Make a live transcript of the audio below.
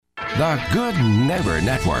The Good Neighbor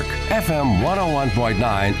Network, FM 101.9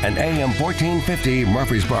 and AM 1450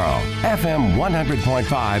 Murfreesboro, FM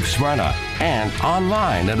 100.5 Smyrna, and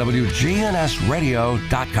online at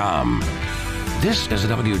WGNSradio.com. This is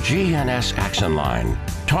the WGNS Action Line,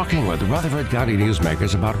 talking with Rutherford County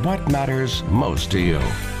newsmakers about what matters most to you.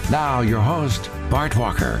 Now, your host, Bart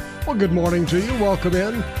Walker. Well, good morning to you. Welcome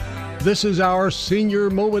in. This is our Senior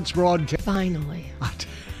Moments broadcast. Finally.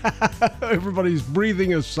 Everybody's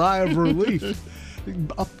breathing a sigh of relief.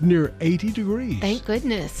 Up near 80 degrees. Thank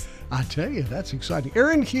goodness. I tell you, that's exciting.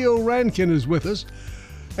 Erin Keogh-Rankin is with us,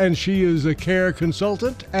 and she is a care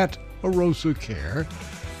consultant at Arosa Care.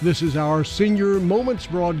 This is our Senior Moments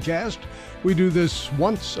broadcast. We do this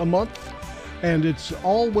once a month, and it's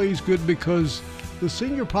always good because the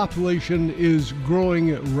senior population is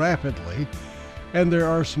growing rapidly, and there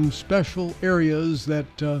are some special areas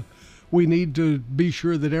that we need to be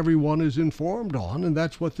sure that everyone is informed on, and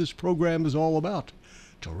that's what this program is all about,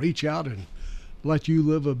 to reach out and let you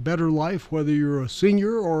live a better life, whether you're a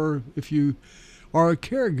senior or if you are a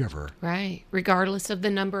caregiver. Right. Regardless of the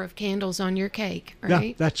number of candles on your cake, right?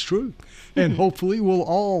 Yeah, that's true. And hopefully we'll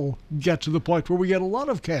all get to the point where we get a lot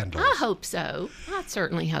of candles. I hope so. I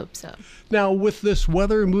certainly hope so. Now, with this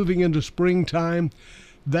weather moving into springtime,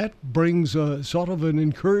 that brings sort of an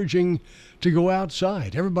encouraging to go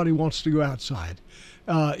outside. Everybody wants to go outside.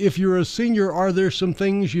 If you're a senior, are there some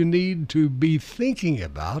things you need to be thinking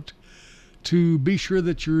about to be sure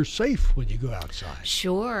that you're safe when you go outside?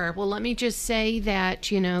 Sure. Well, let me just say that,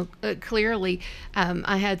 clearly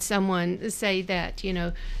I had someone say that,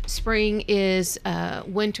 spring is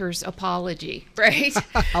winter's apology, right?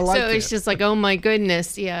 I like so that. it's just like, oh my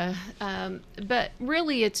goodness, yeah. But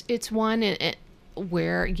really it's one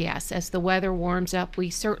where, yes, as the weather warms up, we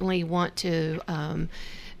certainly want to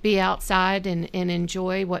be outside and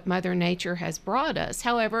enjoy what Mother Nature has brought us.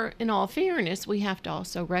 However, in all fairness, we have to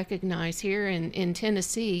also recognize here in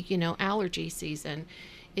Tennessee, allergy season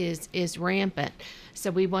is rampant.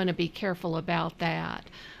 So we want to be careful about that.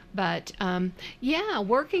 But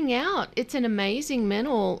working out, it's an amazing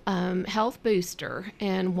mental health booster,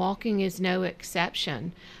 and walking is no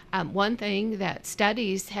exception. One thing that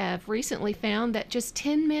studies have recently found that just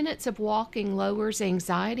 10 minutes of walking lowers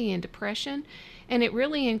anxiety and depression, and it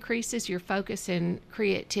really increases your focus and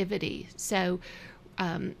creativity. So,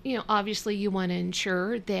 obviously you want to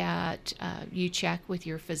ensure that you check with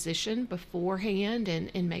your physician beforehand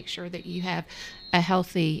and make sure that you have a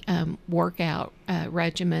healthy workout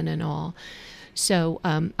regimen and all. So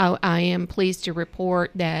I am pleased to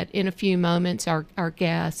report that in a few moments our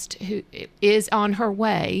guest who is on her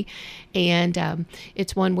way, and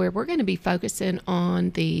it's one where we're going to be focusing on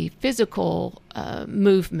the physical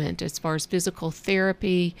movement as far as physical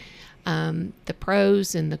therapy, the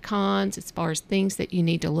pros and the cons as far as things that you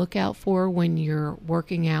need to look out for when you're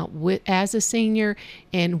working out as a senior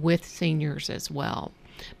and with seniors as well.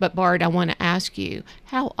 But Bart, I want to ask you,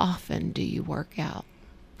 how often do you work out?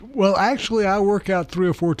 Well, actually, I work out 3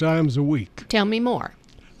 or 4 times a week. Tell me more.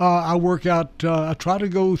 I work out, I try to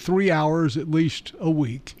go 3 hours at least a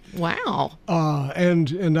week. Wow.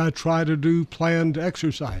 And I try to do planned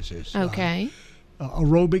exercises. Okay.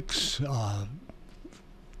 Aerobics,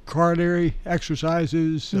 coronary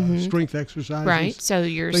exercises, strength exercises. Right. So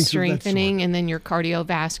you're things strengthening, and then your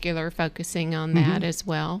cardiovascular, focusing on that as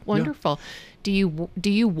well. Wonderful. Yeah. Do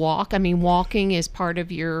you walk? I mean, walking is part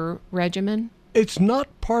of your regimen? It's not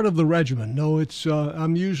part of the regimen. No, it's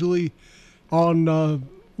I'm usually on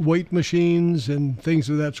weight machines and things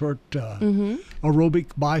of that sort, aerobic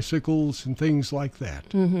bicycles and things like that.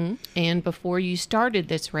 Mm-hmm. And before you started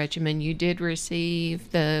this regimen, you did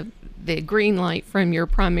receive the green light from your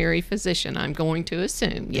primary physician, I'm going to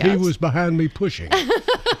assume. Yes. He was behind me pushing.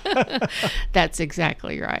 That's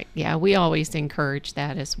exactly right. Yeah, we always encourage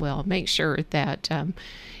that as well. Make sure that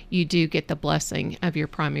you do get the blessing of your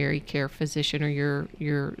primary care physician or your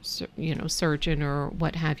surgeon or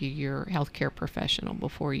what have you, your healthcare professional,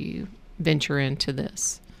 before you venture into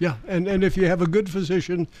this. Yeah, and if you have a good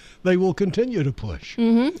physician, they will continue to push.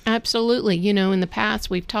 Mm-hmm, absolutely. In the past,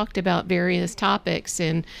 we've talked about various topics,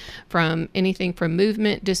 and from anything from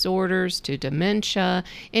movement disorders to dementia,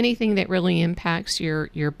 anything that really impacts your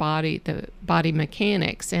body, the body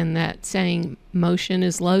mechanics, and that saying motion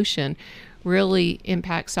is lotion really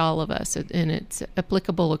impacts all of us, and it's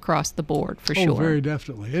applicable across the board for sure. Oh, very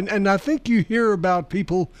definitely. And I think you hear about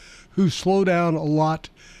people who slow down a lot,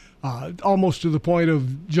 almost to the point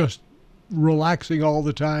of just relaxing all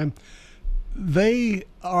the time. They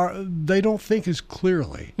don't think as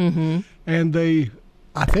clearly, and they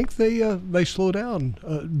I think they slow down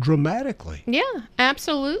dramatically. Yeah,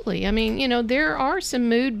 absolutely. I mean, there are some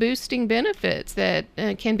mood boosting benefits that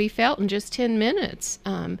can be felt in just 10 minutes.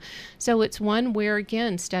 So it's one where,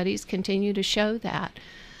 again, studies continue to show that.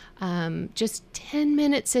 Just 10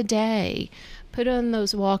 minutes a day, put on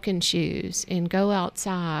those walking shoes and go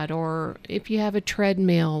outside, or if you have a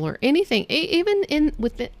treadmill or anything, even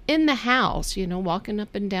in the house, walking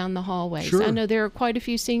up and down the hallways. Sure. I know there are quite a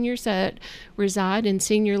few seniors that reside in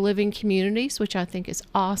senior living communities, which I think is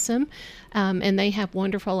awesome. And they have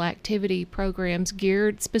wonderful activity programs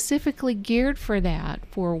specifically geared for that,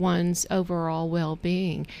 for one's overall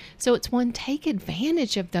well-being. So it's take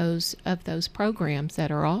advantage of those programs that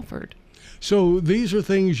are offered. So these are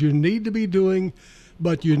things you need to be doing,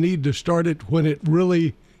 but you need to start it when it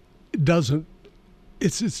really doesn't.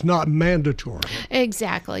 It's not mandatory.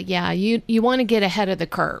 Exactly. Yeah. You want to get ahead of the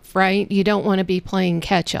curve, right? You don't want to be playing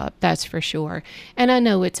catch up. That's for sure. And I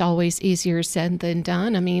know it's always easier said than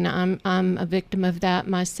done. I mean, I'm a victim of that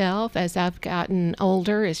myself. As I've gotten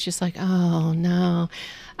older, it's just like, oh no.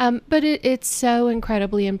 But it's so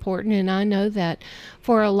incredibly important. And I know that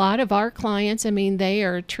for a lot of our clients, I mean, they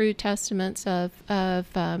are true testaments of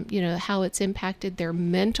how it's impacted their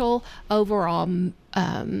mental overall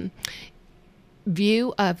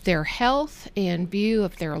view of their health and view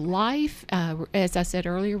of their life, as I said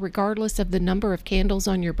earlier, regardless of the number of candles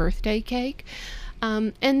on your birthday cake.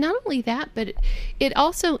 And not only that, but it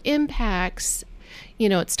also impacts,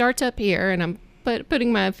 it starts up here, and I'm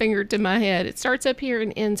putting my finger to my head. It starts up here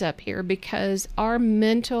and ends up here, because our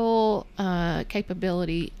mental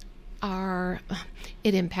capability, it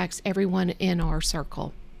impacts everyone in our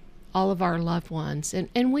circle, all of our loved ones.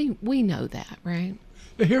 And we know that, right?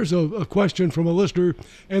 Here's a question from a listener,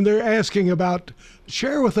 and they're asking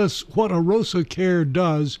share with us what Arosa Care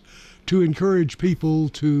does to encourage people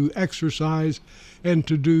to exercise and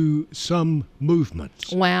to do some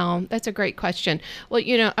movements. Wow, that's a great question. Well,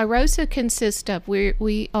 Arosa consists of,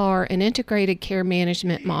 we are an integrated care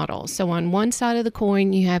management model. So on one side of the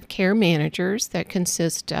coin, you have care managers that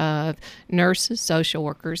consist of nurses, social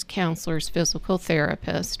workers, counselors, physical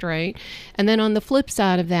therapists, right? And then on the flip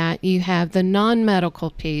side of that, you have the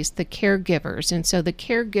non-medical piece, the caregivers. And so the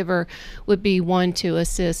caregiver would be one to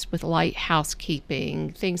assist with light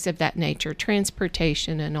housekeeping, things of that nature,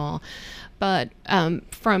 transportation and all. But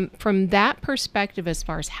from that perspective, as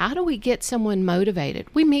far as how do we get someone motivated,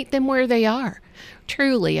 we meet them where they are.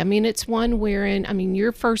 Truly, I mean, it's one wherein,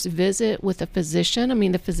 your first visit with a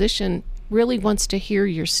physician, the physician really wants to hear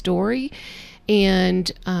your story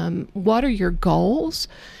and what are your goals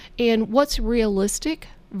and what's realistic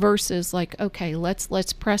versus like, okay,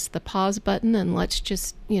 let's press the pause button and let's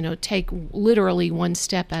just, take literally one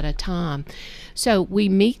step at a time. So we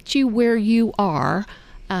meet you where you are.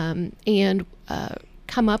 And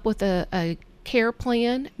come up with a care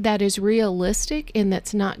plan that is realistic and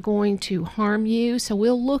that's not going to harm you. So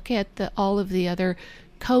we'll look at all of the other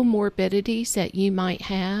comorbidities that you might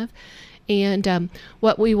have. And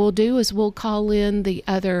what we will do is we'll call in the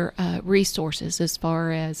other resources, as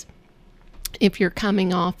far as if you're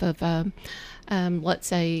coming off of let's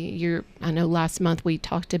say I know last month we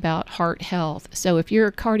talked about heart health. So if you're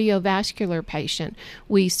a cardiovascular patient,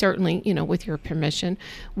 we certainly, with your permission,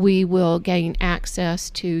 we will gain access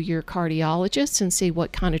to your cardiologist and see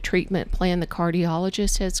what kind of treatment plan the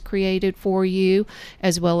cardiologist has created for you,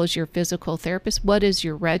 as well as your physical therapist. What is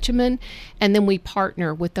your regimen? And then we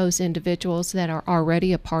partner with those individuals that are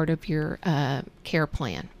already a part of your care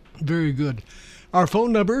plan. Very good. Our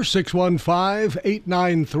phone number,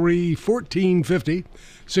 615-893-1450,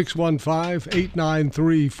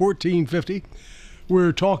 615-893-1450.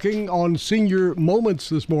 We're talking on Senior Moments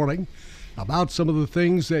this morning about some of the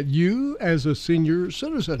things that you, as a senior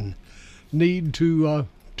citizen, need to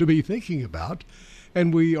be thinking about.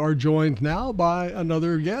 And we are joined now by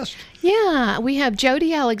another guest. Yeah, we have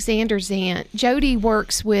Jody Alexander-Zant. Jody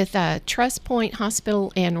works with TrustPoint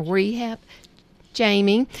Hospital and Rehab.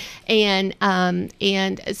 Jami, and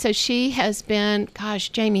so she has been,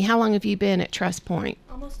 Jami, how long have you been at TrustPoint?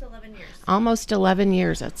 Almost 11 years. Almost 11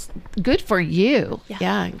 years. That's good for you.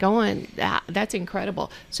 Yeah, that's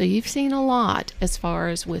incredible. So you've seen a lot as far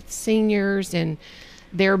as with seniors and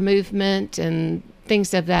their movement and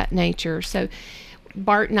things of that nature. So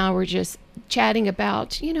Bart and I were just chatting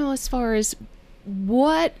about, as far as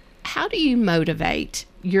how do you motivate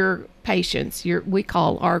your patients? We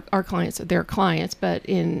call our clients their clients, but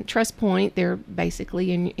in TrustPoint, they're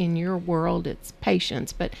basically in your world, it's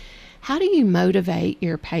patients. But how do you motivate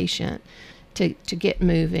your patient to get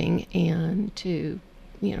moving and to,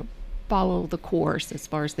 follow the course as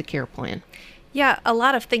far as the care plan? Yeah, a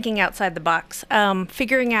lot of thinking outside the box,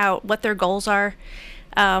 figuring out what their goals are.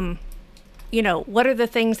 What are the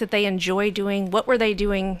things that they enjoy doing? What were they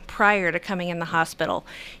doing prior to coming in the hospital?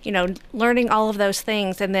 Learning all of those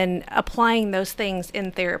things and then applying those things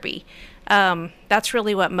in therapy. That's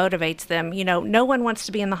really what motivates them. No one wants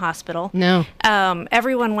to be in the hospital. No.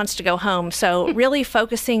 Everyone wants to go home. So really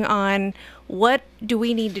focusing on what do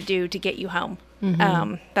we need to do to get you home.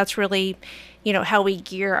 That's really, how we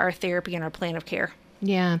gear our therapy and our plan of care.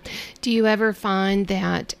 Yeah. Do you ever find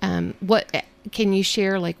that, can you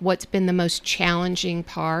share what's been the most challenging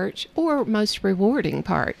part or most rewarding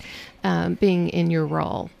part being in your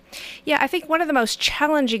role? Yeah, I think one of the most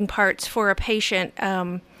challenging parts for a patient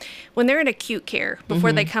when they're in acute care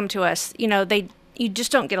before they come to us, you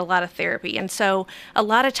just don't get a lot of therapy. And so a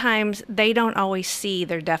lot of times they don't always see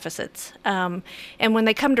their deficits. And when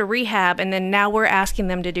they come to rehab and then now we're asking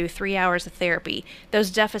them to do 3 hours of therapy,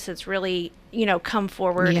 those deficits really, come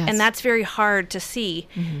forward. Yes. And that's very hard to see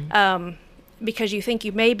because you think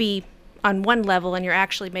you may be on one level and you're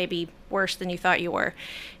actually maybe worse than you thought you were.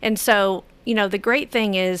 And so, the great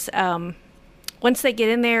thing is once they get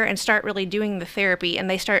in there and start really doing the therapy and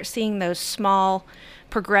they start seeing those small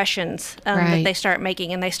progressions that they start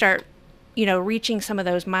making and they start, reaching some of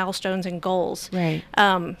those milestones and goals,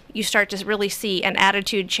 you start to really see an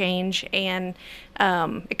attitude change and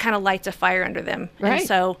it kind of lights a fire under them. And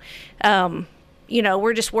so,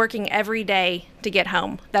 we're just working every day to get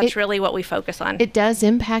home. That's really what we focus on. It does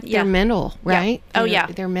impact their mental, right? Yeah.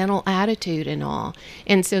 Their mental attitude and all.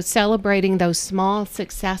 And so celebrating those small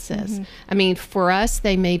successes. I mean, for us,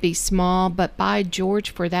 they may be small, but by George,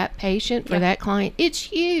 for that patient, for that client, it's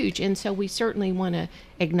huge. And so we certainly want to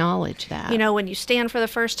acknowledge that. When you stand for the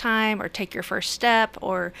first time or take your first step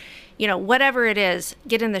or, whatever it is,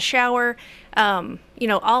 get in the shower,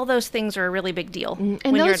 all those things are a really big deal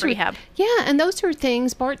when you're in rehab. Yeah, and those are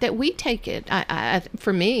things, Bart, that we take it.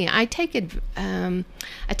 For me, I take it. I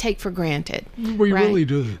take for granted. We really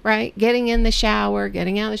do. Right, getting in the shower,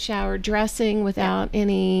 getting out of the shower, dressing without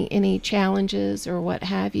any challenges or what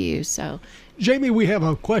have you. So, Jami, we have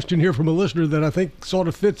a question here from a listener that I think sort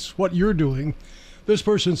of fits what you're doing. This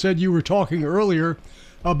person said you were talking earlier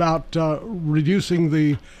about reducing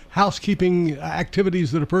the housekeeping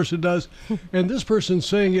activities that a person does. And this person's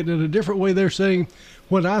saying it in a different way. They're saying,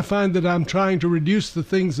 when I find that I'm trying to reduce the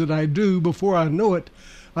things that I do, before I know it,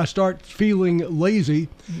 I start feeling lazy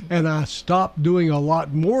and I stop doing a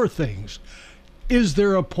lot more things. Is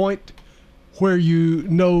there a point where you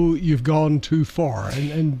know you've gone too far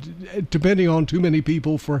and depending on too many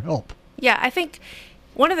people for help? Yeah, I think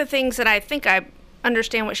one of the things that I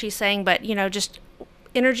understand what she's saying, but, just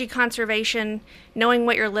energy conservation, knowing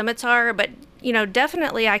what your limits are. But,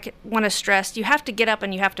 definitely I want to stress, you have to get up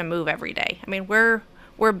and you have to move every day. I mean, we're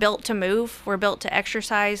built to move. We're built to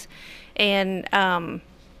exercise. And,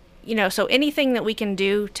 so anything that we can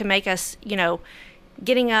do to make us,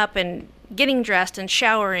 getting up and getting dressed and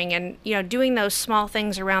showering and, doing those small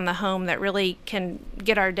things around the home that really can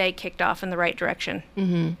get our day kicked off in the right direction.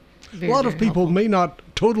 Mm-hmm. A lot of people may not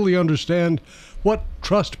totally understand what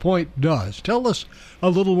TrustPoint does. Tell us a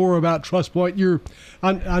little more about TrustPoint.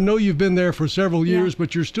 I know you've been there for several years,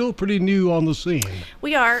 but you're still pretty new on the scene.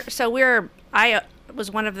 We are. So I was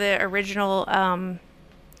one of the original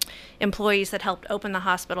employees that helped open the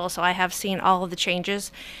hospital, so I have seen all of the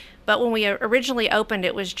changes. But when we originally opened,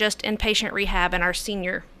 it was just inpatient rehab and our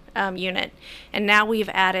senior unit. And now we've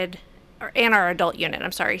added, and our adult unit,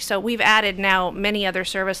 I'm sorry. So we've added now many other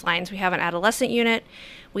service lines. We have an adolescent unit.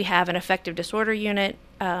 We have an affective disorder unit.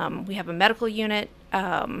 We have a medical unit.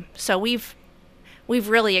 So we've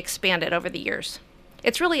really expanded over the years.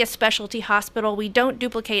 It's really a specialty hospital. We don't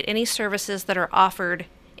duplicate any services that are offered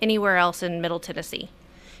anywhere else in Middle Tennessee.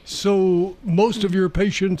 So most of your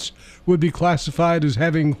patients would be classified as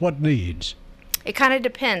having what needs? It kind of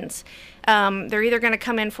depends. They're either going to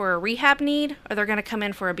come in for a rehab need or they're going to come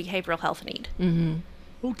in for a behavioral health need. Mm-hmm.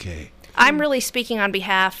 Okay. I'm really speaking on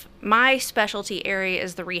behalf. My specialty area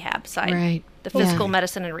is the rehab side, Right. The physical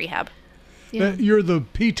medicine and rehab. Yeah. You're the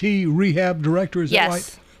PT rehab director, is that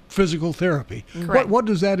right? Physical therapy. Correct. What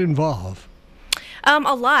does that involve?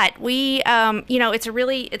 A lot. We,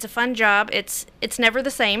 it's a fun job. It's never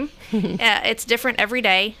the same. It's different every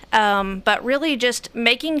day. But really just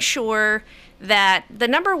making sure that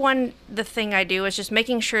the thing I do is just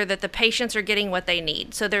making sure that the patients are getting what they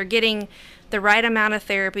need. So they're getting the right amount of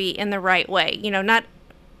therapy in the right way.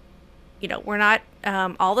 we're not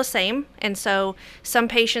all the same. And so some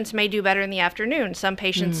patients may do better in the afternoon. Some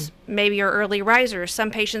patients maybe are early risers.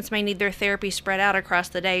 Some patients may need their therapy spread out across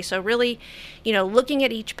the day. So really, looking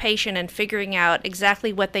at each patient and figuring out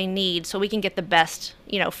exactly what they need so we can get the best,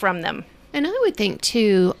 from them. And I would think,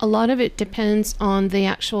 too, a lot of it depends on the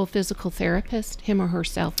actual physical therapist, him or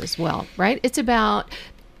herself as well, right? It's about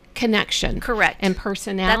connection. Correct. And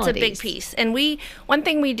personalities. That's a big piece. And one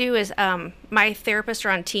thing we do is my therapists are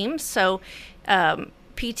on teams. So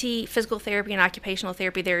PT, physical therapy, and occupational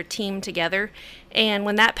therapy, they're a team together. And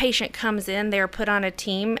when that patient comes in, they're put on a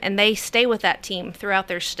team, and they stay with that team throughout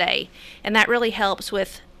their stay. And that really helps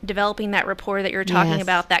with developing that rapport that you're talking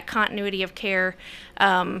about, that continuity of care.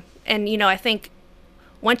 And, I think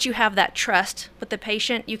once you have that trust with the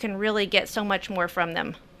patient, you can really get so much more from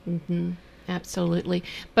them. Mm-hmm. Absolutely.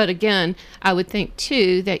 But again, I would think,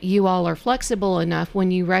 too, that you all are flexible enough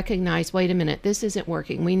when you recognize, wait a minute, this isn't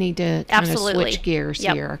working. We need to kind of switch gears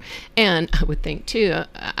here. And I would think, too,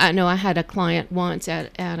 I know I had a client once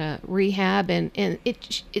at a rehab, and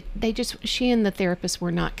she and the therapist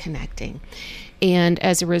were not connecting. And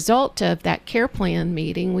as a result of that care plan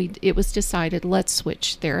meeting, it was decided, let's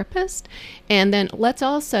switch therapist. And then let's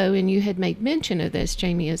also, and you had made mention of this,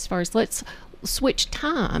 Jami, as far as let's switch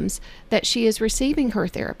times that she is receiving her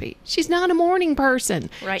therapy. She's not a morning person.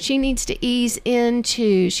 Right. She needs to ease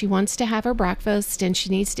into, she wants to have her breakfast, and she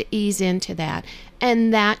needs to ease into that.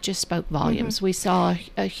 And that just spoke volumes. We saw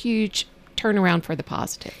a huge turnaround for the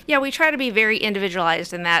positive. Yeah, we try to be very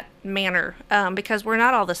individualized in that manner because we're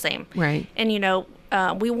not all the same. Right. And,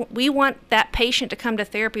 we want that patient to come to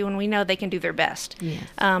therapy when we know they can do their best. Yes.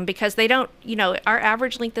 Because they don't, our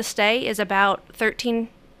average length of stay is about 14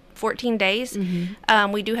 days.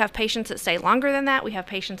 We do have patients that stay longer than that. We have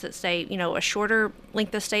patients that stay, a shorter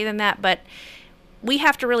length of stay than that. But we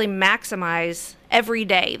have to really maximize every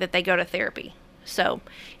day that they go to therapy. So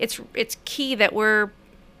it's key that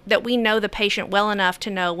we know the patient well enough to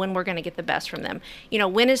know when we're going to get the best from them.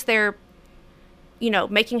 When is their,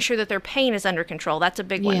 making sure that their pain is under control. That's a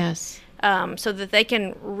big one. Yes. So that they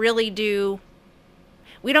can really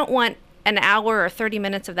we don't want an hour or 30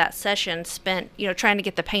 minutes of that session spent, trying to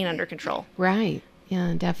get the pain under control. Right.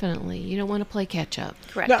 Yeah, definitely. You don't want to play catch up.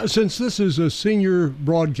 Correct. Now, since this is a senior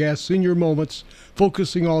broadcast, Senior Moments,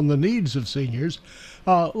 focusing on the needs of seniors,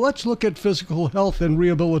 let's look at physical health and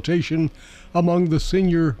rehabilitation among the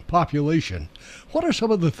senior population. What are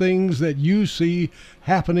some of the things that you see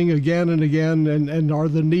happening again and again and are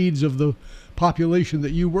the needs of the population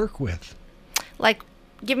that you work with? Like,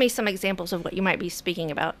 give me some examples of what you might be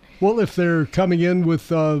speaking about. Well, if they're coming in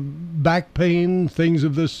with back pain, things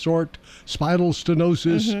of this sort, spinal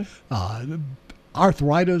stenosis,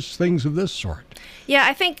 arthritis, things of this sort. Yeah,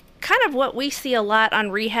 I think kind of what we see a lot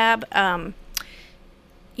on rehab,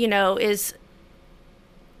 is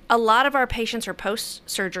a lot of our patients are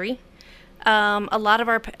post-surgery. A lot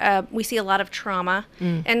of we see a lot of trauma.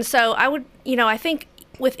 And so I think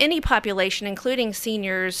with any population, including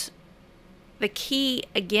seniors, the key,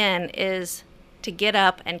 again, is to get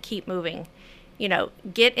up and keep moving.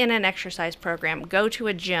 Get in an exercise program, go to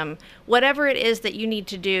a gym, whatever it is that you need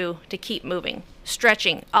to do to keep moving,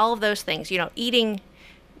 stretching, all of those things, eating.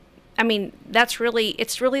 I mean, it's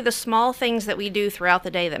really the small things that we do throughout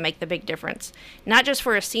the day that make the big difference, not just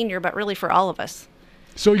for a senior, but really for all of us.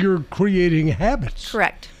 So you're creating habits.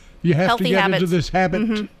 Correct. You have Healthy to get habits. into this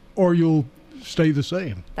habit or you'll stay the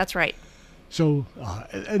same. That's right. So,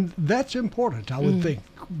 and that's important, I would think.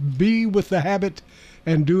 Be with the habit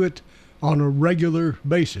and do it on a regular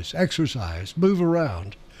basis. Exercise, move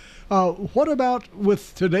around. What about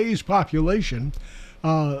with today's population,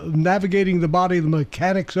 navigating the body, the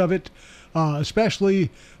mechanics of it, especially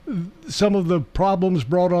some of the problems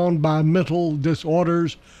brought on by mental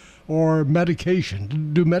disorders or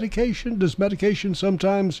medication? Does medication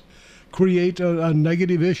sometimes create a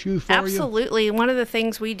negative issue for you? Absolutely. One of the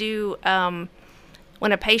things we do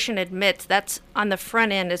when a patient admits, that's on the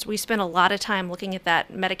front end, is we spend a lot of time looking at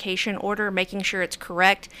that medication order, making sure it's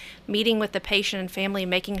correct, meeting with the patient and family,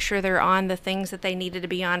 making sure they're on the things that they needed to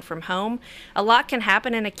be on from home. A lot can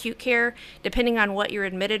happen in acute care, depending on what you're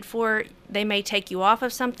admitted for. They may take you off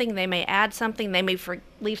of something, they may add something, they may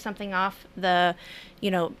leave something off the,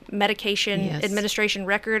 medication administration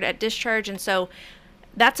record at discharge. And so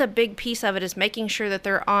that's a big piece of it, is making sure that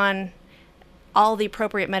they're on all the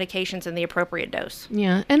appropriate medications and the appropriate dose.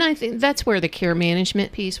 Yeah, and I think that's where the care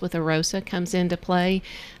management piece with Arosa comes into play,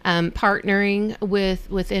 partnering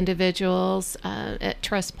with individuals at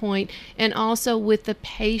TrustPoint and also with the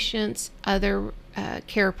patient's other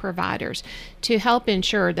care providers to help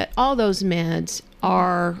ensure that all those meds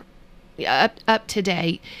are up to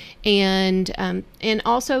date, and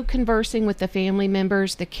also conversing with the family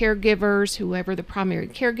members, the caregivers, whoever the primary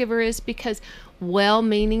caregiver is, because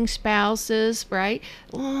well-meaning spouses, right?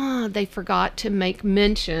 Oh, they forgot to make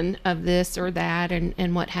mention of this or that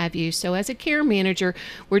and what have you. So as a care manager,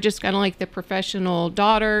 we're just kind of like the professional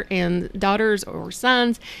daughters or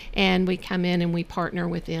sons, and we come in and we partner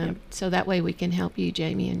with them. Yep. So that way we can help you,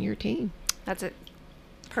 Jami, and your team. That's a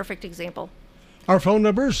perfect example. Our phone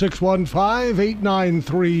number is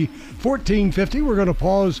 615-893-1450. We're going to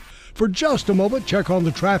pause for just a moment, check on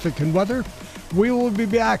the traffic and weather. We will be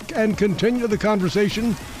back and continue the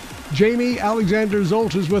conversation. Jami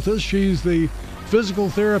Alexander-Holt is with us. She's the physical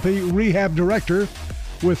therapy rehab director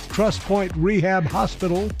with TrustPoint Rehab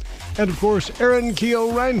Hospital. And of course, Erin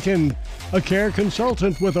Keogh-Rankin, a care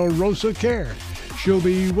consultant with Arosa Care. She'll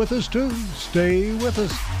be with us too. Stay with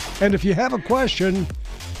us. And if you have a question,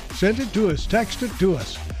 send it to us, text it to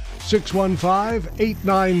us.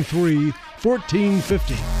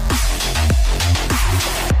 615-893-1450.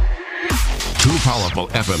 Two powerful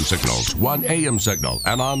FM signals, one AM signal,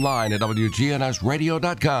 and online at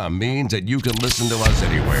WGNSradio.com means that you can listen to us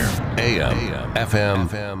anywhere. AM,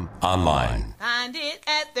 FM, online. Find it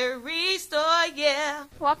at the Restore, yeah.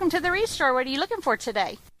 Welcome to the Restore. What are you looking for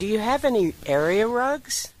today? Do you have any area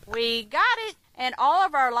rugs? We got it. And all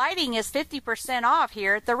of our lighting is 50% off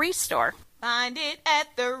here at the Restore. Find it at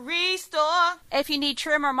the Restore. If you need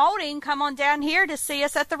trim or molding, come on down here to see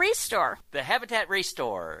us at the Restore. The Habitat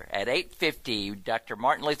Restore at 850 Dr.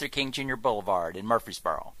 Martin Luther King Jr. Boulevard in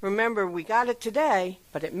Murfreesboro. Remember, we got it today,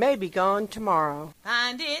 but it may be gone tomorrow.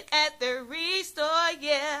 Find it at the Restore,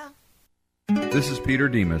 yeah. This is Peter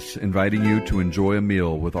Demas inviting you to enjoy a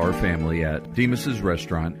meal with our family at Demas's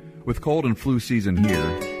Restaurant. With cold and flu season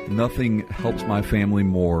here, nothing helps my family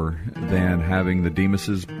more than having the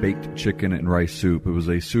Demas's baked chicken and rice soup. It was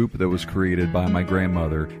a soup that was created by my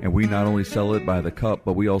grandmother, and we not only sell it by the cup,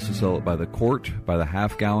 but we also sell it by the quart, by the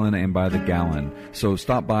half gallon, and by the gallon. So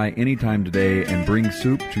stop by anytime today and bring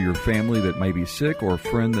soup to your family that may be sick, or a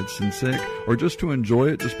friend that's sick, or just to enjoy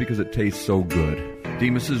it just because it tastes so good.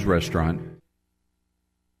 Demas's Restaurant.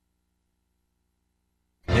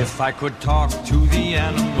 If I could talk to the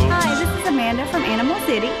animals. Hi, this is Amanda from Animal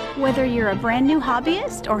City. Whether you're a brand new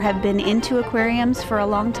hobbyist or have been into aquariums for a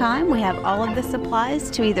long time, we have all of the supplies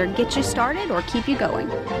to either get you started or keep you going.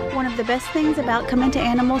 One of the best things about coming to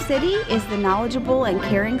Animal City is the knowledgeable and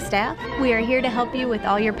caring staff. We are here to help you with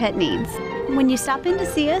all your pet needs. When you stop in to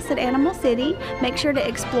see us at Animal City, make sure to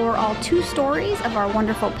explore all 2 stories of our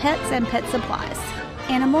wonderful pets and pet supplies.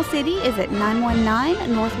 Animal City is at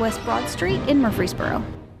 919 Northwest Broad Street in Murfreesboro.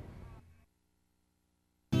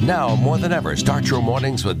 Now, more than ever, start your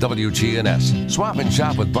mornings with WGNS. Swap and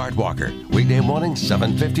shop with Bart Walker. Weekday mornings,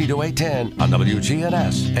 7:50 to 8:10 on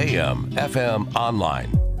WGNS, AM, FM, online.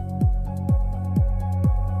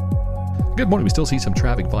 Good morning. We still see some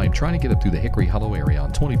traffic volume trying to get up through the Hickory Hollow area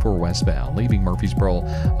on 24 westbound, leaving Murfreesboro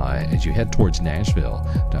as you head towards Nashville.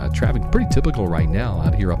 Traffic pretty typical right now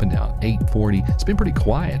out here up and down 840. It's been pretty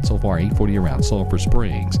quiet so far, 840 around Sulphur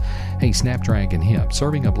Springs. Hey, Snapdragon Hemp,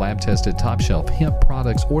 serving up lab-tested top-shelf hemp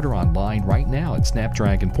products. Order online right now at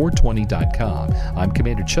snapdragon420.com. I'm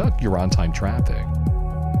Commander Chuck. You're on-time traffic.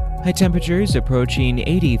 High temperatures approaching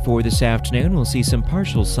 80 for this afternoon. We'll see some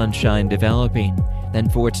partial sunshine developing. Then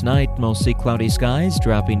for tonight, mostly cloudy skies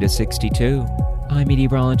dropping to 62. I'm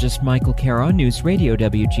meteorologist Michael Carroll, News Radio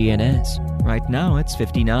WGNS. Right now it's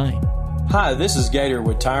 59. Hi, this is Gator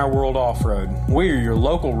with Tire World Off-Road. We are your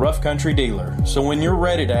local rough country dealer. So when you're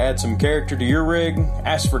ready to add some character to your rig,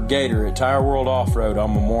 ask for Gator at Tire World Off-Road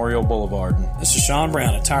on Memorial Boulevard. This is Sean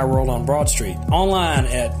Brown at Tire World on Broad Street. Online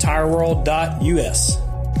at tireworld.us.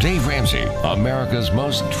 Dave Ramsey, America's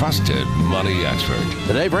most trusted money expert.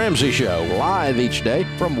 The Dave Ramsey Show, live each day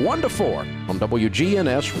from 1 to 4 on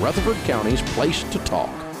WGNS, Rutherford County's Place to Talk.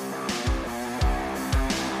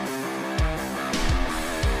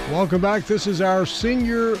 Welcome back. This is our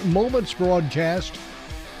Senior Moments broadcast.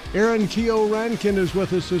 Erin Keogh-Rankin is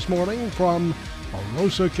with us this morning from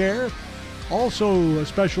Arosa Care. Also a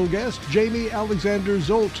special guest, Jami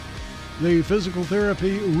Alexander-Holt, the physical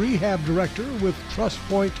therapy rehab director with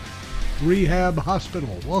TrustPoint Rehab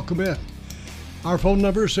Hospital. Welcome in. Our phone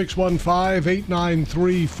number is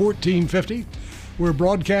 615-893-1450. We're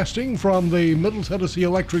broadcasting from the Middle Tennessee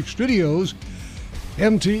Electric Studios.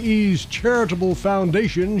 MTE's charitable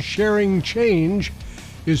foundation, Sharing Change,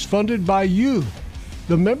 is funded by you,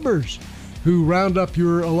 the members, who round up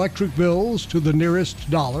your electric bills to the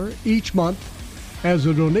nearest dollar each month as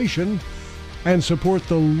a donation and support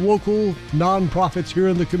the local nonprofits here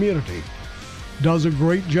in the community. Does a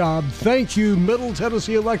great job. Thank you, Middle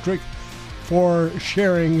Tennessee Electric, for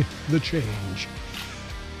sharing the change.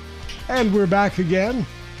 And we're back again.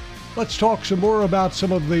 Let's talk some more about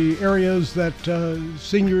some of the areas that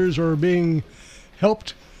seniors are being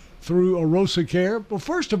helped through Arosa Care. Well,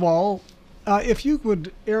 first of all, if you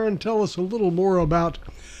could, Erin, tell us a little more about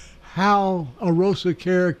how Arosa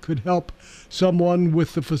Care could help someone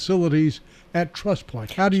with the facilities at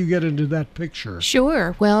TrustPoint. How do you get into that picture?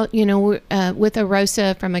 Sure. Well, with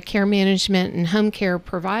Arosa, from a care management and home care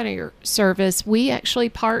provider service, we actually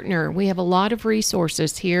partner. We have a lot of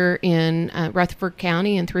resources here in Rutherford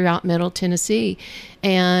County and throughout Middle Tennessee,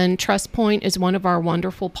 and TrustPoint is one of our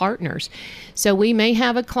wonderful partners. So we may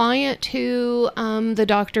have a client who the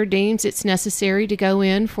doctor deems it's necessary to go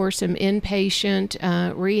in for some inpatient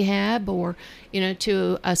rehab, or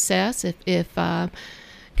to assess if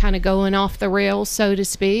kind of going off the rails, so to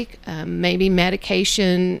speak. Maybe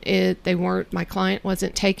medication, my client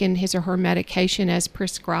wasn't taking his or her medication as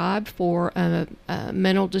prescribed for a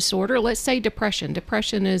mental disorder. Let's say depression.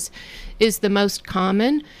 Depression is the most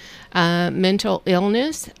common mental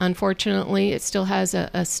illness. Unfortunately, it still has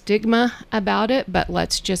a stigma about it, but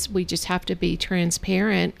we just have to be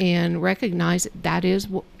transparent and recognize that is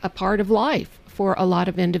a part of life for a lot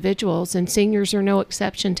of individuals, and seniors are no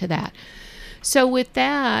exception to that. So with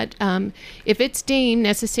that, if it's deemed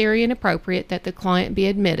necessary and appropriate that the client be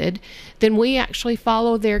admitted, then we actually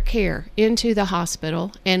follow their care into the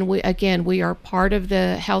hospital. And we are part of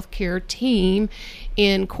the healthcare team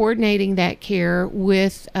in coordinating that care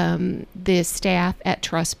with the staff at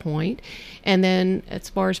TrustPoint. And then as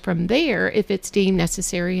far as from there, if it's deemed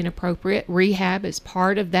necessary and appropriate, rehab is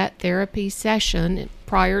part of that therapy session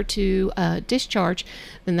prior to discharge.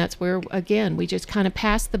 Then that's where, again, we just kind of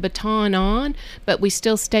pass the baton on, but we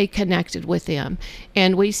still stay connected with them.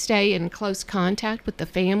 And we stay in close contact with the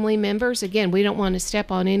family members. Again, we don't want to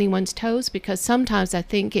step on anyone's toes, because sometimes I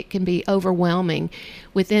think it can be overwhelming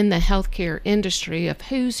within the healthcare industry of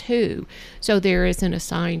who's who. So there is an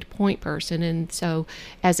assigned point person. And so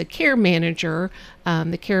as a care manager,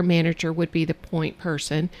 the care manager would be the point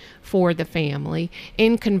person for the family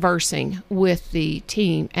in conversing with the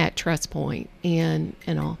team at TrustPoint and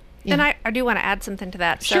all. Yeah. And I do want to add something to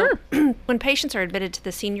that. Sure. So when patients are admitted to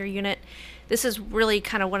the senior unit, this is really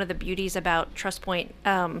kind of one of the beauties about TrustPoint.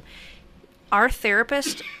 Our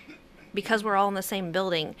therapist, because we're all in the same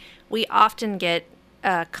building, we often get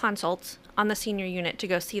consults on the senior unit to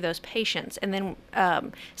go see those patients. And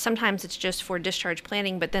then sometimes it's just for discharge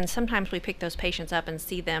planning, but then sometimes we pick those patients up and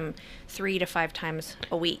see them 3 to 5 times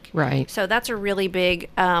a week. Right. So that's a really big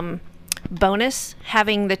bonus,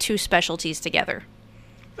 having the two specialties together.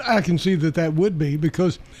 I can see that would be,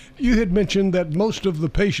 because you had mentioned that most of the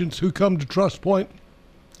patients who come to TrustPoint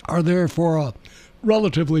are there for a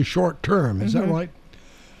relatively short term. Is that right?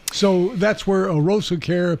 So that's where Arosa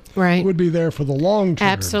Care would be there for the long term.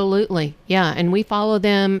 Absolutely. Yeah. And we follow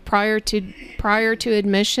them prior to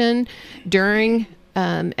admission, during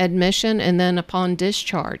admission, and then upon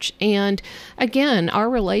discharge. And again, our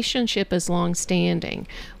relationship is long-standing,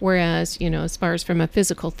 whereas, as far as from a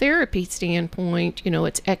physical therapy standpoint,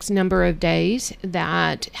 it's X number of days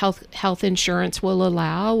that health insurance will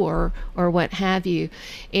allow, or what have you.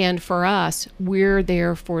 And for us, we're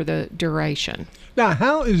there for the duration. Now,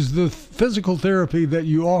 how is the physical therapy that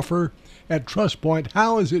you offer at TrustPoint,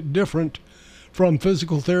 how is it different from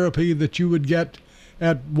physical therapy that you would get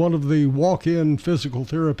at one of the walk-in physical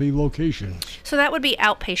therapy locations? So that would be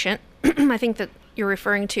outpatient, I think that you're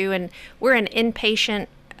referring to, and we're an inpatient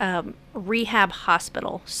rehab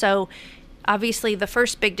hospital. So obviously the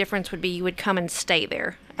first big difference would be you would come and stay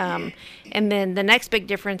there. And then the next big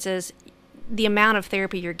difference is the amount of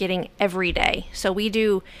therapy you're getting every day. So we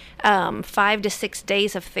do 5 to 6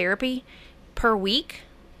 days of therapy per week,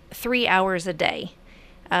 3 hours a day.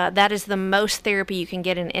 That is the most therapy you can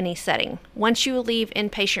get in any setting. Once you leave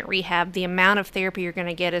inpatient rehab, the amount of therapy you're going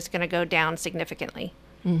to get is going to go down significantly.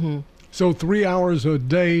 Mm-hmm. So 3 hours a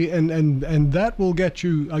day, and that will get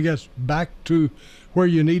you, I guess, back to where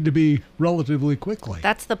you need to be relatively quickly.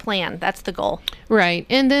 That's the plan. That's the goal. Right.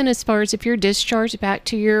 And then as far as if you're discharged back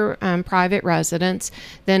to your private residence,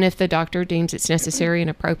 then if the doctor deems it's necessary and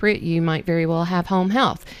appropriate, you might very well have home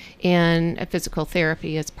health. And physical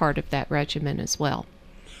therapy is part of that regimen as well.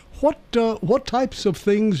 What types of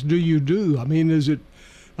things do you do? I mean, is it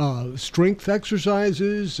strength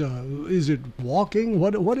exercises? Is it walking?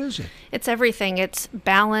 What is it? It's everything. It's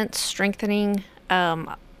balance, strengthening,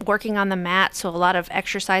 working on the mat. So a lot of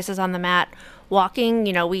exercises on the mat. Walking,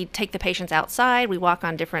 we take the patients outside. We walk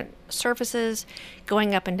on different surfaces,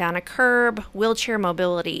 going up and down a curb, wheelchair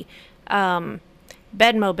mobility,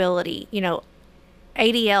 bed mobility,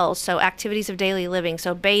 ADLs, so activities of daily living,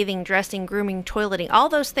 so bathing, dressing, grooming, toileting, all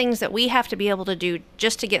those things that we have to be able to do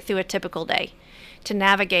just to get through a typical day, to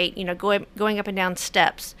navigate, going up and down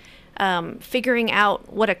steps, figuring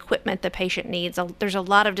out what equipment the patient needs. There's a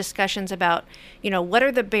lot of discussions about, what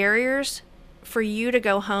are the barriers for you to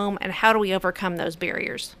go home and how do we overcome those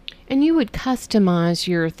barriers? And you would customize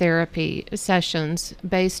your therapy sessions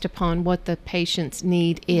based upon what the patient's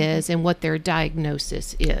need is and what their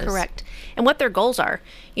diagnosis is. Correct. And what their goals are.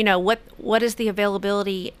 What is the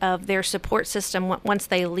availability of their support system once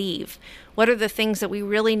they leave? What are the things that we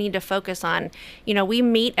really need to focus on? We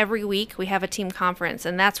meet every week. We have a team conference,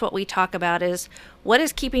 and that's what we talk about is what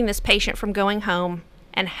is keeping this patient from going home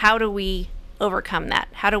and how do we overcome that?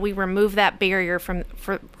 How do we remove that barrier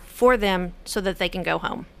for them so that they can go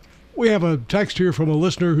home? We have a text here from a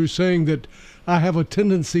listener who's saying that I have a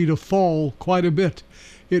tendency to fall quite a bit.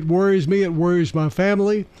 It worries me, it worries my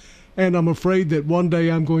family, and I'm afraid that one day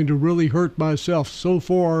I'm going to really hurt myself. So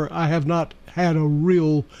far, I have not had a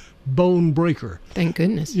real bone breaker. Thank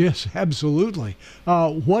goodness. Yes, absolutely.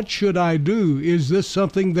 What should I do? Is this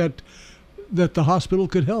something that the hospital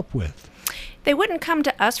could help with? They wouldn't come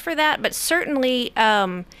to us for that, but certainly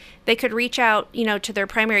they could reach out, to their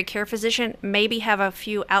primary care physician, maybe have a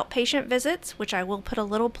few outpatient visits, which I will put a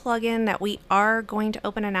little plug in that we are going to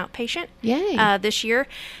open an outpatient this year.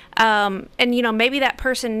 And, maybe that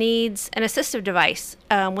person needs an assistive device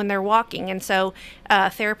when they're walking. And so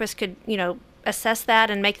a therapist could, assess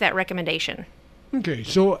that and make that recommendation. Okay,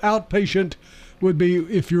 so outpatient would be,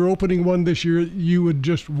 if you're opening one this year, you would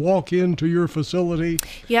just walk into your facility.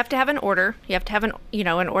 You have to have an order. You have to have an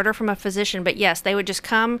order from a physician. But yes, they would just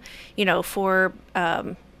come, for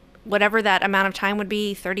whatever that amount of time would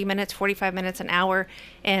be, 30 minutes, 45 minutes, an hour,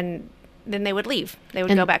 and then they would leave. They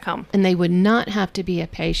would go back home. And they would not have to be a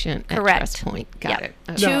patient at TrustPoint. Got it.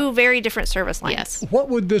 Okay. Two very different service lines. Yes. What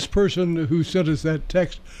would this person who sent us that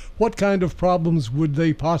text, what kind of problems would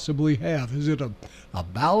they possibly have? Is it a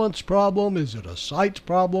balance problem? Is it a sight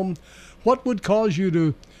problem? What would cause you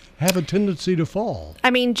to have a tendency to fall?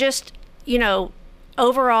 I mean, just,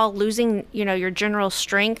 overall losing, your general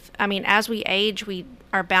strength. I mean, as we age,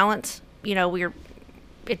 our balance,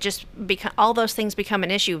 all those things become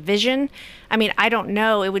an issue. Vision, I mean, I don't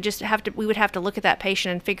know. We would have to look at that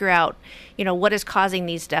patient and figure out, what is causing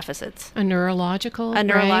these deficits. A neurological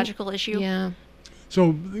issue. Yeah.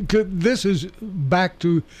 So this is back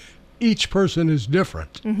to each person is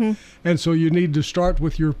different. Mm-hmm. And so you need to start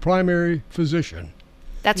with your primary physician.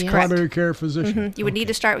 That's correct. Primary care physician. Mm-hmm. You would need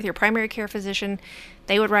to start with your primary care physician.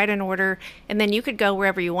 They would write an order, and then you could go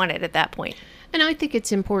wherever you wanted at that point. And I think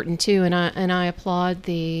it's important too, and I applaud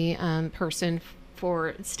the person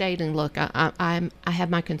for stating, look, I have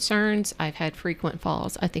my concerns. I've had frequent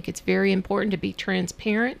falls. I think it's very important to be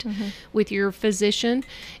transparent with your physician,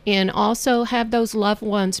 and also have those loved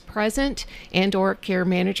ones present, and or care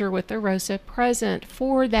manager with Arosa present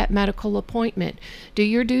for that medical appointment. Do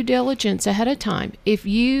your due diligence ahead of time. If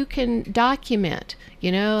you can document,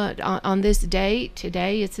 on this date,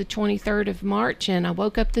 today it's the 23rd of March, and I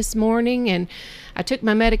woke up this morning and I took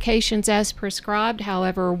my medications as prescribed.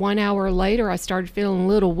 However, 1 hour later, I started feeling a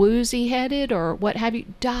little woozy headed or what have you.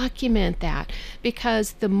 Document that,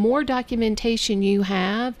 because the more documentation you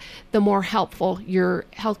have, the more helpful your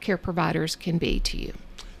healthcare providers can be to you.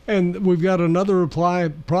 And we've got another reply,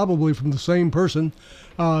 probably from the same person.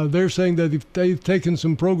 They're saying that they've taken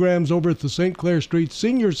some programs over at the St. Clair Street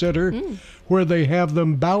Senior Center where they have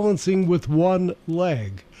them balancing with one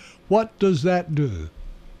leg. What does that do?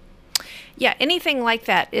 Yeah, anything like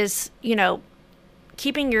that is,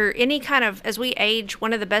 keeping any kind of, as we age,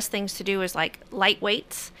 one of the best things to do is like light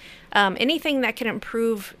weights. Anything that can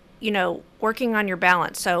improve, working on your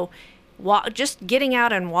balance. So just getting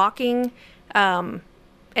out and walking, and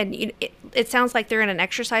it sounds like they're in an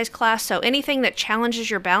exercise class. So anything that challenges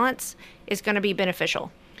your balance is going to be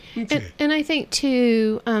beneficial. Okay. And I think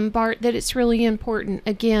too, Bart, that it's really important,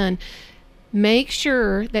 again, make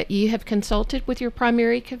sure that you have consulted with your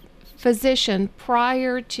primary physician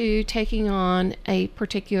prior to taking on a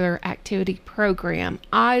particular activity program.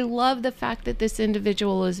 I love the fact that this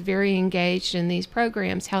individual is very engaged in these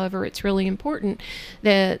programs. However, it's really important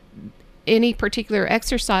that any particular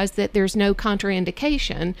exercise, that there's no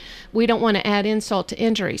contraindication. We don't want to add insult to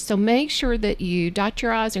injury. So make sure that you dot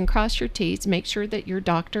your I's and cross your T's. Make sure that your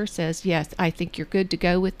doctor says, yes, I think you're good to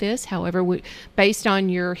go with this. However, based on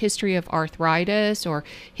your history of arthritis or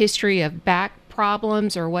history of back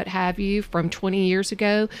problems or what have you from 20 years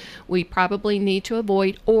ago, we probably need to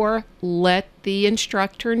avoid or let the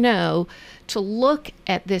instructor know to look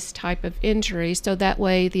at this type of injury, so that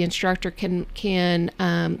way the instructor can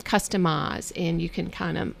customize, and you can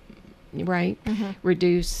kind of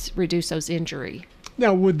reduce those injury.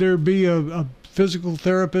 Now, would there be a physical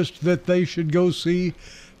therapist that they should go see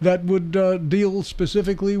that would deal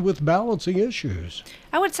specifically with balancing issues?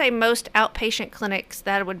 I would say most outpatient clinics,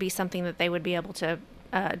 that would be something that they would be able to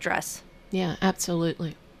address. Yeah,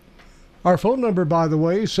 absolutely. Our phone number, by the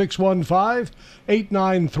way,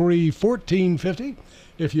 615-893-1450.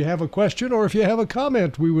 If you have a question or if you have a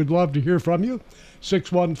comment, we would love to hear from you.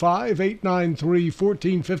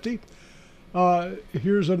 615-893-1450.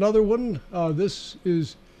 Here's another one. This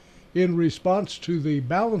is in response to the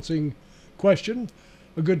balancing question.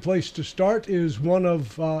 A good place to start is one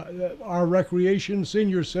of our recreation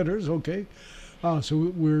senior centers, okay?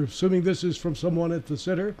 So we're assuming this is from someone at the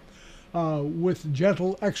center. With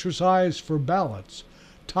gentle exercise for balance.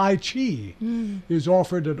 Tai Chi is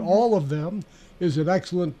offered at all of them, is an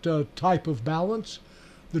excellent type of balance.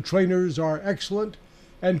 The trainers are excellent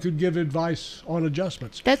and could give advice on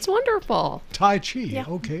adjustments. That's wonderful. Tai Chi,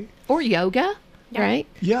 okay. Or yoga, right?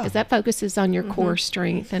 Yeah. Because that focuses on your core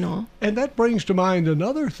strength and all. And that brings to mind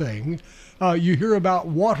another thing. You hear about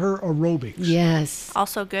water aerobics. Yes.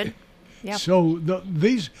 Also good. Yeah. So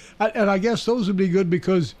these, and I guess those would be good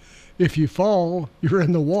because if you fall, you're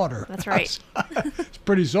in the water. That's right. It's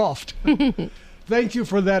pretty soft. Thank you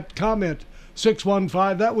for that comment.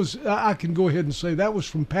 615. That was, I can go ahead and say that was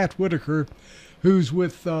from Pat Whitaker, who's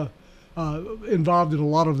with involved in a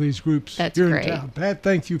lot of these groups here in town. Pat,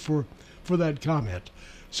 thank you for that comment.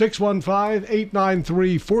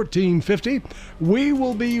 615-893-1450. We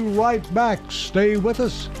will be right back. Stay with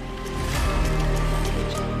us.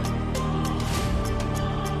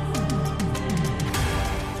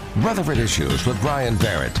 Rutherford Issues with Brian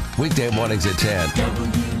Barrett. Weekday mornings at 10.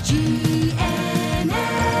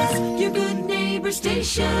 WGNS, your good neighbor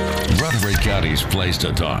station. Rutherford County's place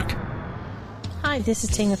to talk. Hi, this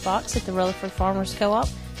is Tina Fox at the Rutherford Farmers Co-op.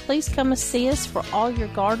 Please come and see us for all your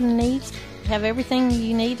garden needs. We have everything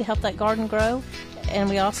you need to help that garden grow, and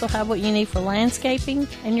we also have what you need for landscaping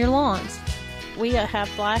and your lawns. We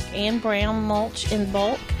have black and brown mulch in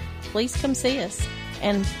bulk. Please come see us.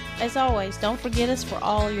 And as always, don't forget us for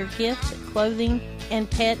all your gift, clothing, and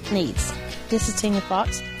pet needs. This is Tina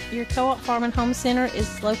Fox. Your Co-op Farm and Home Center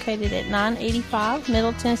is located at 985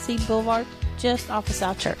 Middle Tennessee Boulevard, just off of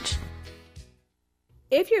South Church.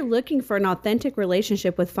 If you're looking for an authentic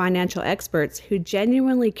relationship with financial experts who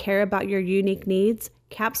genuinely care about your unique needs,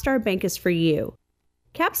 Capstar Bank is for you.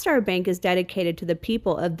 Capstar Bank is dedicated to the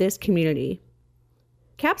people of this community.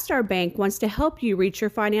 Capstar Bank wants to help you reach your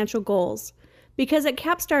financial goals, because at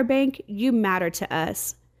Capstar Bank, you matter to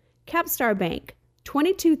us. Capstar Bank,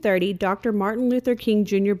 2230 Dr. Martin Luther King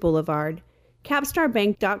Jr. Boulevard,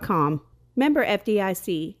 capstarbank.com. Member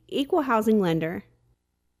FDIC, Equal Housing Lender.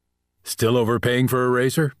 Still overpaying for a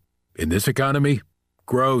razor? In this economy?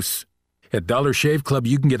 Gross. At Dollar Shave Club,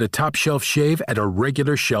 you can get a top shelf shave at a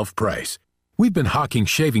regular shelf price. We've been hawking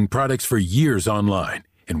shaving products for years online,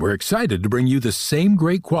 and we're excited to bring you the same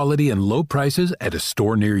great quality and low prices at a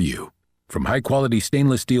store near you. From high-quality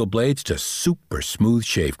stainless steel blades to super smooth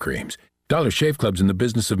shave creams, Dollar Shave Club's in the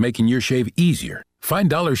business of making your shave easier. Find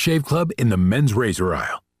Dollar Shave Club in the men's razor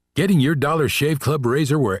aisle. Getting your Dollar Shave Club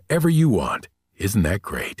razor wherever you want. Isn't that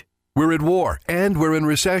great? We're at war, and we're in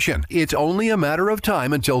recession. It's only a matter of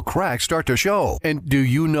time until cracks start to show. And do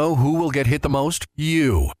you know who will get hit the most?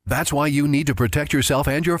 You. That's why you need to protect yourself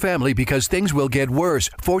and your family, because things will get worse.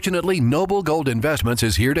 Fortunately, Noble Gold Investments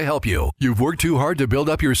is here to help you. You've worked too hard to build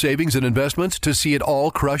up your savings and investments to see it all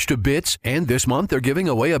crushed to bits? And this month, they're giving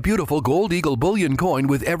away a beautiful Gold Eagle bullion coin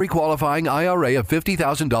with every qualifying IRA of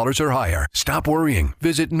 $50,000 or higher. Stop worrying.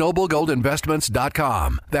 Visit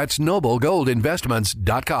NobleGoldInvestments.com. That's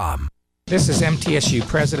NobleGoldInvestments.com. This is MTSU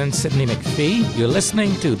President Sidney McPhee. You're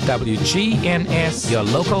listening to WGNS, your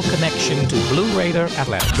local connection to Blue Raider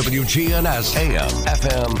Athletics. WGNS AM,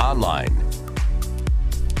 FM, online.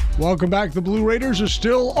 Welcome back. The Blue Raiders are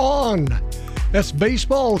still on. That's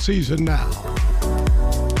baseball season now.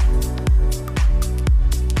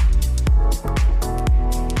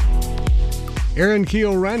 Erin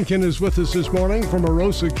Keogh-Rankin is with us this morning from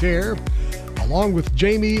Arosa Care, along with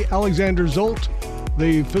Jami, Alexander-Holt,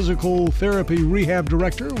 the physical therapy rehab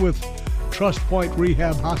director with TrustPoint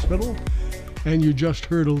Rehab Hospital. And you just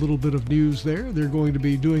heard a little bit of news there. They're going to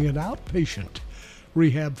be doing an outpatient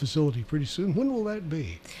rehab facility pretty soon. When will that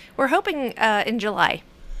be? We're hoping in July.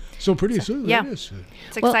 So pretty soon. Yeah. That is soon.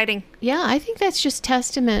 It's exciting. Yeah, I think that's just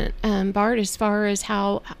testament, Bart, as far as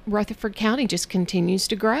how Rutherford County just continues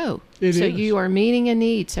to grow. It so is. you are meeting a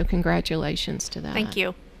need. So congratulations to that. Thank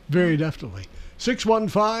you. Very definitely.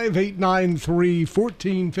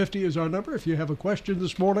 615-893-1450 is our number if you have a question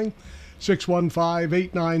this morning.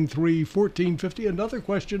 615-893-1450. Another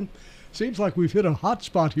question. Seems like we've hit a hot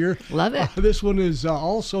spot here. Love it. This one is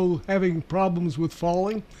also having problems with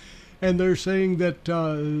falling. And they're saying that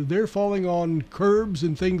they're falling on curbs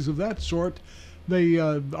and things of that sort. They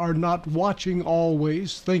are not watching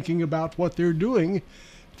always, thinking about what they're doing,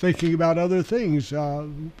 thinking about other things.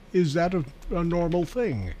 Is that a normal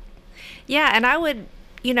thing? Yeah, and I would,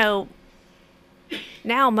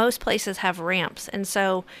 now most places have ramps. And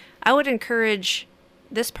so I would encourage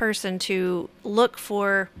this person to look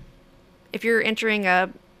for, if you're entering a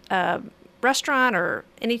restaurant or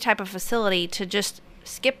any type of facility, to just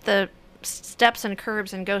skip the steps and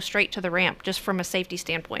curbs and go straight to the ramp, just from a safety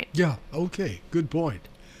standpoint. Yeah, okay, good point.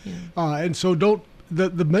 Yeah. And so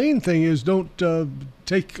the main thing is don't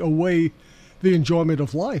take away the enjoyment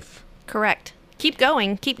of life. Correct. Keep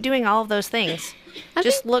going. Keep doing all of those things.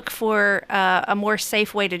 Just look for a more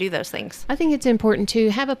safe way to do those things. I think it's important to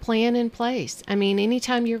have a plan in place. I mean,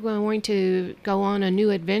 anytime you're going to go on a new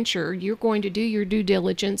adventure, you're going to do your due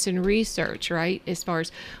diligence and research, right? As far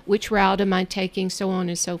as which route am I taking, so on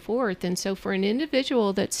and so forth. And so for an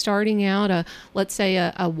individual that's starting out, let's say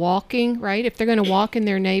a walking, right? If they're going to walk in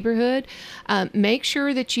their neighborhood, make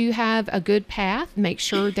sure that you have a good path. Make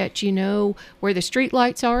sure that you know where the street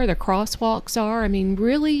lights are, the crosswalks are. I mean,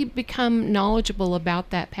 really become knowledgeable about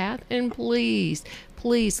that path, and please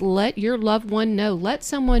let your loved one know. Let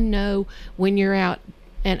someone know when you're out,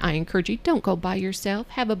 and I encourage you, don't go by yourself.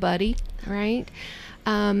 Have a buddy, right?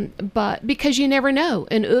 But because you never know,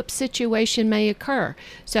 an oops situation may occur.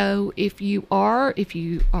 So if you are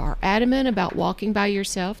adamant about walking by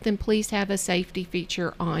yourself, then please have a safety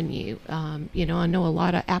feature on you. I know a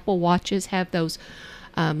lot of Apple Watches have those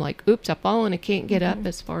like, oops, I've fallen, I can't get up,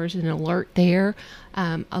 as far as an alert there,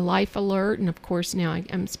 a life alert. And of course, now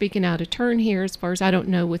I'm speaking out of turn here, as far as I don't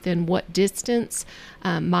know within what distance,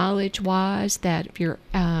 mileage wise, that if you're,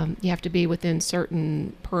 you have to be within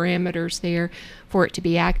certain parameters there for it to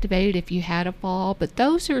be activated if you had a fall. But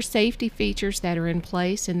those are safety features that are in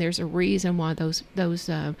place, and there's a reason why those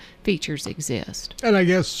features exist. And I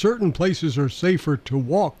guess certain places are safer to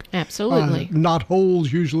walk. Absolutely. Not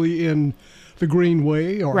holes usually in the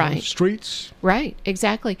greenway or right. streets. Right,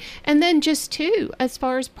 exactly. And then just too, as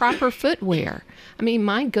far as proper footwear. I mean,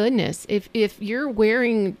 my goodness, if you're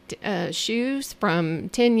wearing shoes from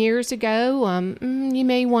 10 years ago, you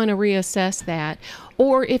may want to reassess that.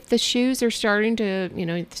 Or if the shoes are starting to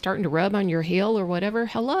rub on your heel or whatever,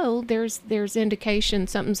 hello, there's indication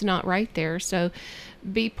something's not right there. So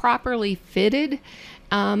be properly fitted.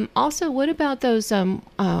 Also, what about those,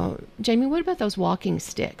 Jami, what about those walking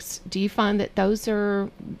sticks? Do you find that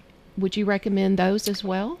would you recommend those as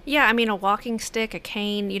well? Yeah, I mean, a walking stick, a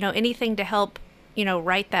cane, anything to help,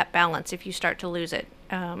 right that balance if you start to lose it,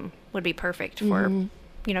 would be perfect for,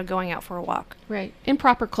 going out for a walk. Right. And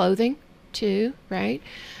proper clothing, too, right?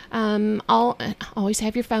 Always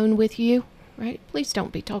have your phone with you, right? Please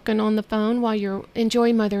don't be talking on the phone while you're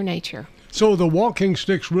enjoying Mother Nature. So the walking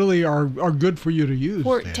sticks really are good for you to use.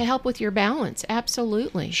 To help with your balance,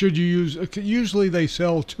 absolutely. Should you use, usually they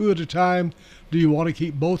sell 2 at a time. Do you want to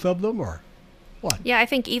keep both of them or what? Yeah, I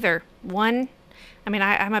think either. One, I mean,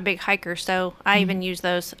 I'm a big hiker, so I even use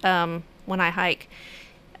those when I hike.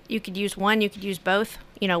 You could use one, you could use both,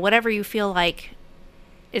 whatever you feel like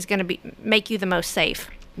is going to make you the most safe.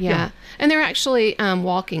 Yeah. And they're actually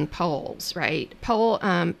walking poles, right?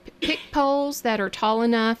 Pick poles that are tall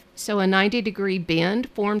enough so a 90-degree bend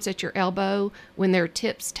forms at your elbow when their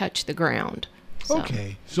tips touch the ground. So.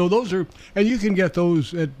 Okay. So those are, and you can get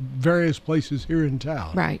those at various places here in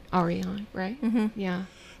town. Right. REI, right? Mm-hmm. Yeah.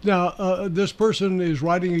 Now, this person is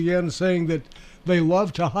writing again saying that they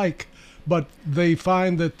love to hike, but they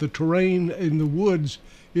find that the terrain in the woods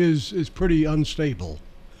is pretty unstable.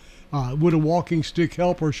 Would a walking stick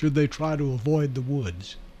help, or should they try to avoid the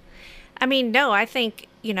woods? I mean, no, I think,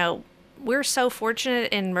 we're so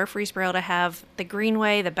fortunate in Murfreesboro to have the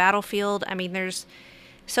Greenway, the Battlefield. I mean, there's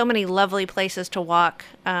so many lovely places to walk.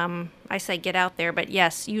 I say get out there, but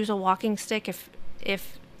yes, use a walking stick if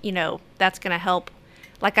that's going to help.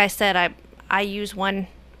 Like I said, I use one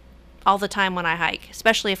all the time when I hike,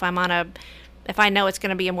 especially if if I know it's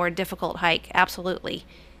going to be a more difficult hike. Absolutely.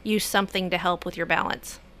 Use something to help with your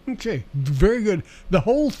balance. Okay, very good. The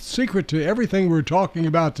whole secret to everything we're talking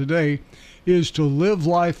about today is to live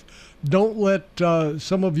life. Don't let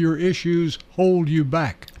some of your issues hold you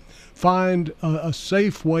back. find a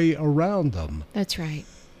safe way around them. That's right.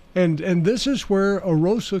 And this is where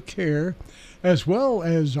Arosa Care, as well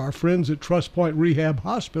as our friends at TrustPoint Rehab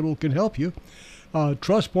Hospital, can help you.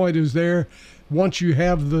 TrustPoint is there once you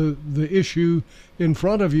have the issue in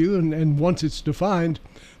front of you and once it's defined.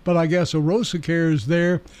 But I guess Arosa Care is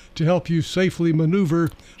there to help you safely maneuver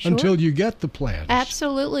until you get the plan.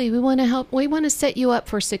 Absolutely. We want to help. We want to set you up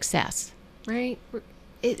for success, right?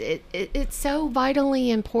 It's so vitally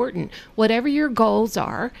important. Whatever your goals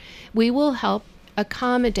are, we will help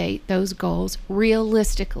accommodate those goals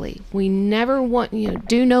realistically. We never want,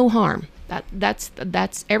 do no harm. That's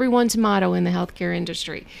everyone's motto in the healthcare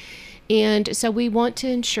industry. And so we want to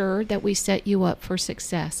ensure that we set you up for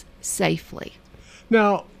success safely.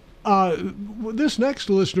 Now, this next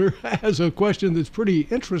listener has a question that's pretty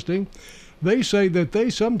interesting. They say that they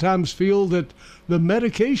sometimes feel that the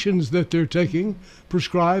medications that they're taking,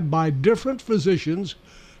 prescribed by different physicians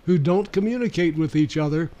who don't communicate with each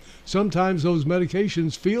other, sometimes those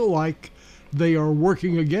medications feel like they are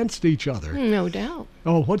working against each other. No doubt.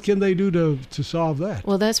 Oh, what can they do to solve that?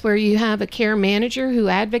 Well, that's where you have a care manager who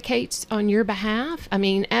advocates on your behalf. I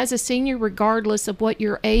mean, as a senior, regardless of what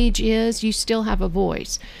your age is, you still have a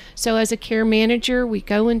voice. So as a care manager, we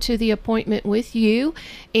go into the appointment with you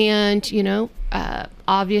and,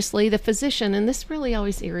 obviously the physician, and this really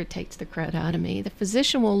always irritates the crud out of me, the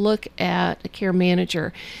physician will look at a care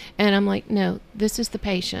manager and I'm like, no, this is the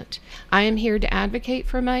patient. I am here to advocate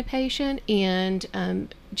for my patient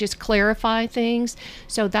and just clarify things.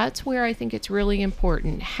 So that's where I think it's really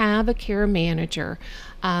important. Have a care manager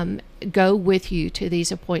go with you to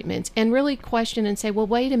these appointments and really question and say, well,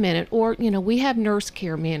 wait a minute. Or, we have nurse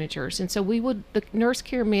care managers. And so the nurse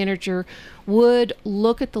care manager would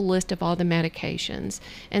look at the list of all the medications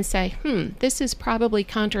and say, this is probably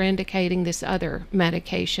contraindicating this other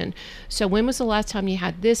medication. So when was the last time you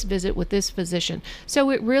had this visit with this physician? So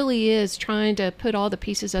it really is trying to put all the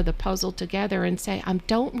pieces of the puzzle together and say, I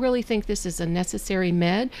don't really think this is a necessary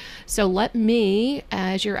med. So let me,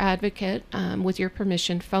 as your advocate, with your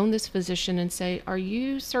permission, phone this physician and say, are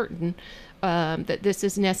you certain that this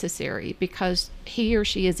is necessary because he or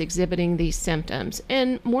she is exhibiting these symptoms?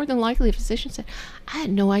 And more than likely the physician said, I had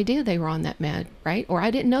no idea they were on that med, right? Or I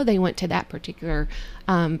didn't know they went to that particular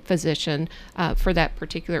physician for that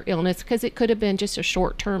particular illness, because it could have been just a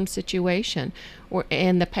short-term situation,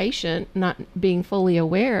 and the patient, not being fully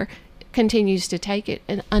aware, continues to take it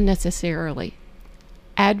and unnecessarily.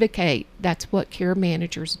 Advocate. That's what care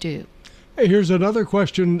managers do. Hey, here's another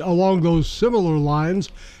question along those similar lines,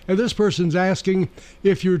 and this person's asking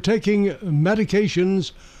if you're taking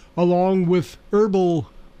medications along with herbal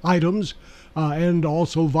items and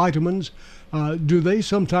also vitamins, do they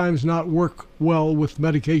sometimes not work well with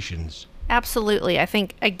medications? Absolutely. I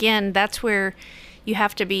think, again, that's where you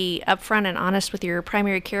have to be upfront and honest with your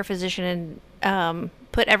primary care physician and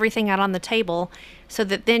put everything out on the table so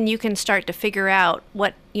that then you can start to figure out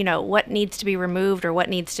what needs to be removed or what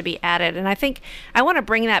needs to be added. And I think I want to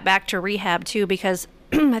bring that back to rehab too, because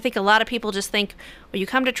I think a lot of people just think, well, you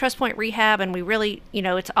come to TrustPoint Rehab and we really,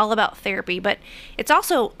 it's all about therapy, but it's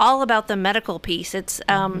also all about the medical piece. It's,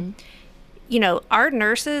 our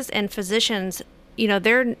nurses and physicians,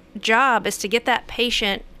 their job is to get that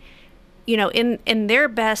patient, in their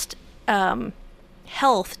best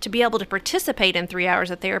health to be able to participate in 3 hours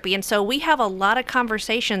of therapy. And so we have a lot of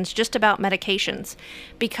conversations just about medications,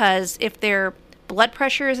 because if their blood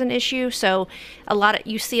pressure is an issue, so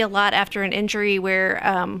you see a lot after an injury where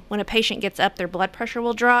when a patient gets up, their blood pressure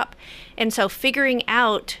will drop. And so figuring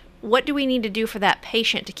out what do we need to do for that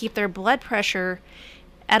patient to keep their blood pressure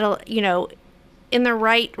at in the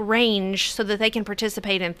right range so that they can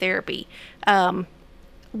participate in therapy.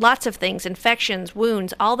 Lots of things, infections,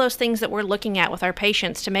 wounds, all those things that we're looking at with our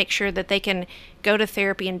patients to make sure that they can go to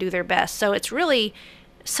therapy and do their best. So it's really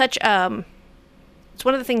it's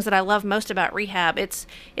one of the things that I love most about rehab. It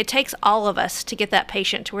takes all of us to get that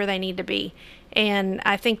patient to where they need to be. And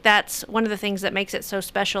I think that's one of the things that makes it so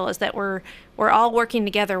special, is that we're all working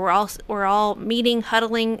together. We're all meeting,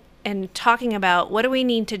 huddling, and talking about what do we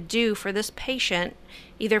need to do for this patient,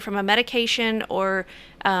 either from a medication or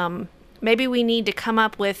maybe we need to come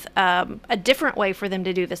up with a different way for them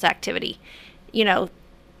to do this activity.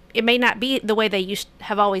 It may not be the way they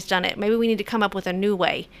have always done it. Maybe we need to come up with a new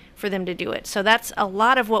way for them to do it. So that's a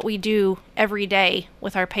lot of what we do every day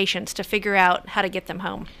with our patients to figure out how to get them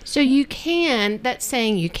home. So that's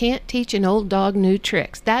saying you can't teach an old dog new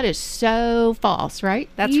tricks. That is so false, right?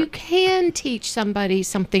 You can teach somebody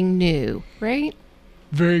something new, right?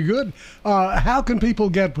 Very good. How can people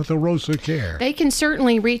get with Arosa Care? They can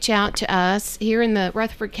certainly reach out to us here in the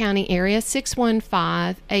Rutherford County area,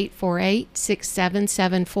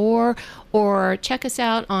 615-848-6774, or check us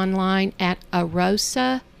out online at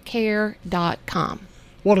arosacare.com.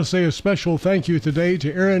 Want to say a special thank you today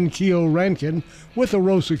to Erin Keogh-Rankin with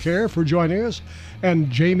Arosa Care for joining us,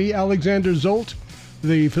 and Jami Alexander-Holt,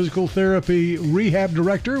 the physical therapy rehab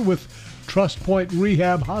director with TrustPoint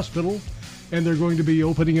Rehab Hospital, and they're going to be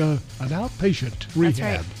opening an outpatient rehab.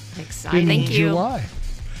 That's right. Exciting. In July.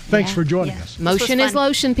 Thanks for joining us. Motion is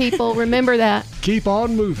lotion, people. Remember that. Keep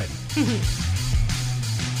on moving.